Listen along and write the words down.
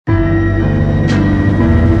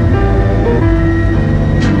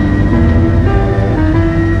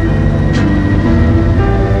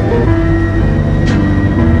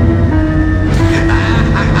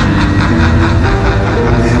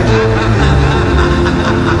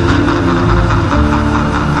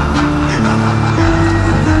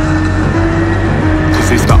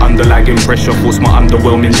pressure, force my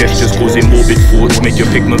underwhelming gestures, causing morbid thoughts. Make your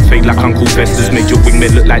pigment fade like Uncle Fester's, make your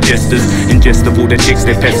wingmen look like jesters. Ingestible, the chicks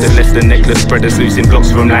they pester, less than necklace spreaders, losing blocks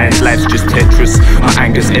from lions, life's just Tetris. My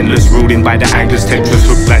anger's endless, ruling by the anger's Tetris.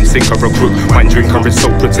 Hook, blind, sinker, a crook, wine drinker is so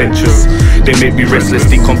pretentious. They make me restless,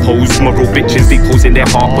 decomposed, moral bitches decoys in their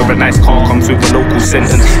heart where a nice car comes with a local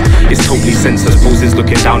sentence. It's totally senseless, poses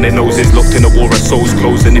looking down their noses, locked in a war of souls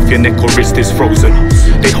closing. If your neck or wrist is frozen,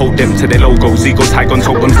 they hold them to their logos. Egos high on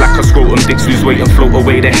totems like a scrotum. Dicks lose weight and float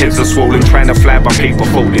away, their heads are swollen, trying to fly by paper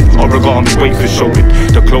folded. Origami wait for showing,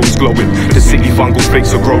 the clothes glowing. The city fungal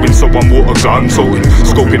fakes are growing, so I'm water gun toting.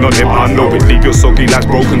 Scoping on them unknowing, leave your soggy lives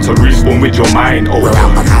broken to respawn with your mind. Oh, we're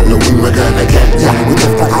out on Halloween, we're gonna get ya. We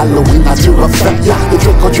just got Halloween not to affect ya. The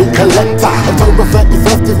trick or treat collector. October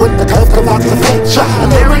 31st is when the curve come out to fetch ya.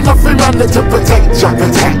 And there ain't nothing running to protect ya,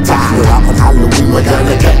 protector. We're out on Halloween, we're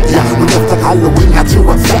gonna get ya. We just got Halloween not to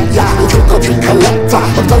affect ya. The trick or treat collector.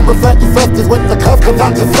 October 31st is when the curve comes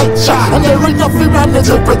out to fetch ya. And there ain't nothing running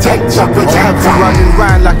to protect ya, protector. Running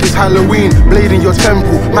round like it's Halloween, blade in your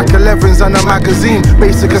temple, Mac 11s and a magazine,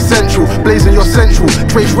 basic essential, blazing your central.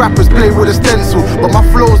 Trace rappers play with a stencil, but my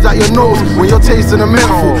flow's like your nose when you're tasting a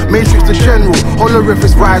menthol. Matrix the general, holler if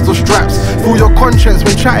it's rides or straps. Fool your conscience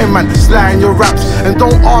when chatting, man, sly in your raps. And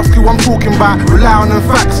don't ask who I'm talking about, rely on them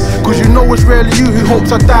facts, cause you know it's rarely you who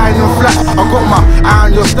hopes I die in them flats. I got my eye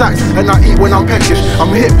on your stacks, and I eat when I'm peckish.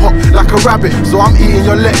 I'm hip hop like a rabbit, so I'm eating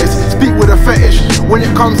your lettuce. Speak with a fetish, when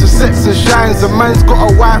it comes to sex and shines. A man's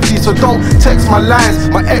got a wifey, so don't text my lines.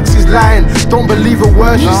 My ex is lying, don't believe a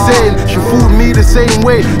word she's saying. She fooled me the same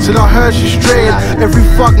way, till I heard she's straying. Every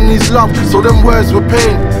fuck needs love, so them words were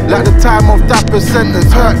pain. Like the time of Dapper's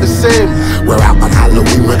sentence hurt the same. We're out on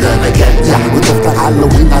Halloween, we're gonna get ya. We just got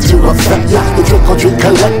Halloween not to affect ya. The trick or treat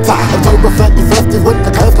collector. October 31st is when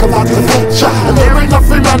the curve come out to fetch ya. And there ain't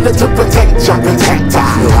nothing running to protect ya, protector.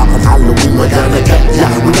 We're out on Halloween, we're gonna get ya.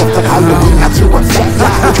 We just got Halloween not to affect ya.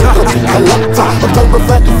 The trick or treat collector. October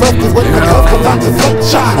 31st is when the curve come out to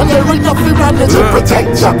fetch ya. And there ain't nothing running to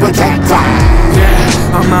protect ya, protector.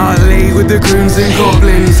 Yeah, I'm out late with the goons and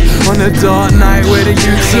goblins on a dark night where the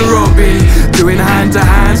youths are robbing, doing hand to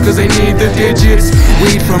hands cause they need the digits.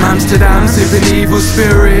 Weed from Amsterdam, sipping evil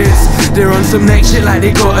spirits. They're on some next shit like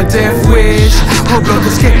they got a death wish. Whole block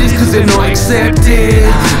of skeptics cause they're not accepted.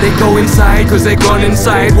 They go inside cause they gone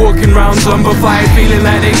inside, walking round zombified, feeling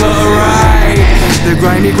like they got a ride. The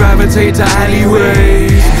grimy gravitate to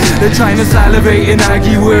alleyways, they're trying to salivate in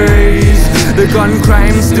aggy ways. The gun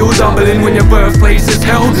crime still doubling when your birthplace is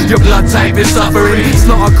hell. Your blood type is suffering. It's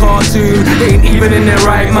not a cartoon, they ain't even in their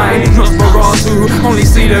right mind. Nosferatu, only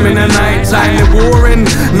see them in the night time. They're warring,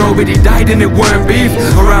 nobody died and it weren't beef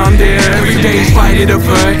around here. Every day's Friday the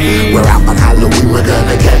 13th. We're out on Halloween, we're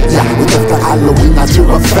gonna get ya. We just got Halloween not to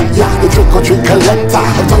affect ya. The trick or treat collector.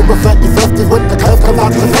 October 31st is when the curve come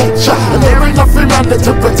out to fetch ya. And there ain't nothing running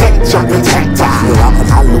to protect ya, protector. We're out on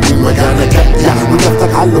Halloween, we're gonna get ya. We just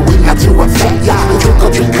got Halloween not to affect ya. The trick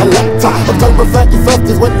or treat collector. October 31st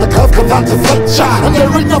is when the curve comes out to fetch ya. And there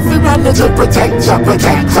ain't nothing running to protect ya,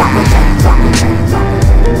 protector.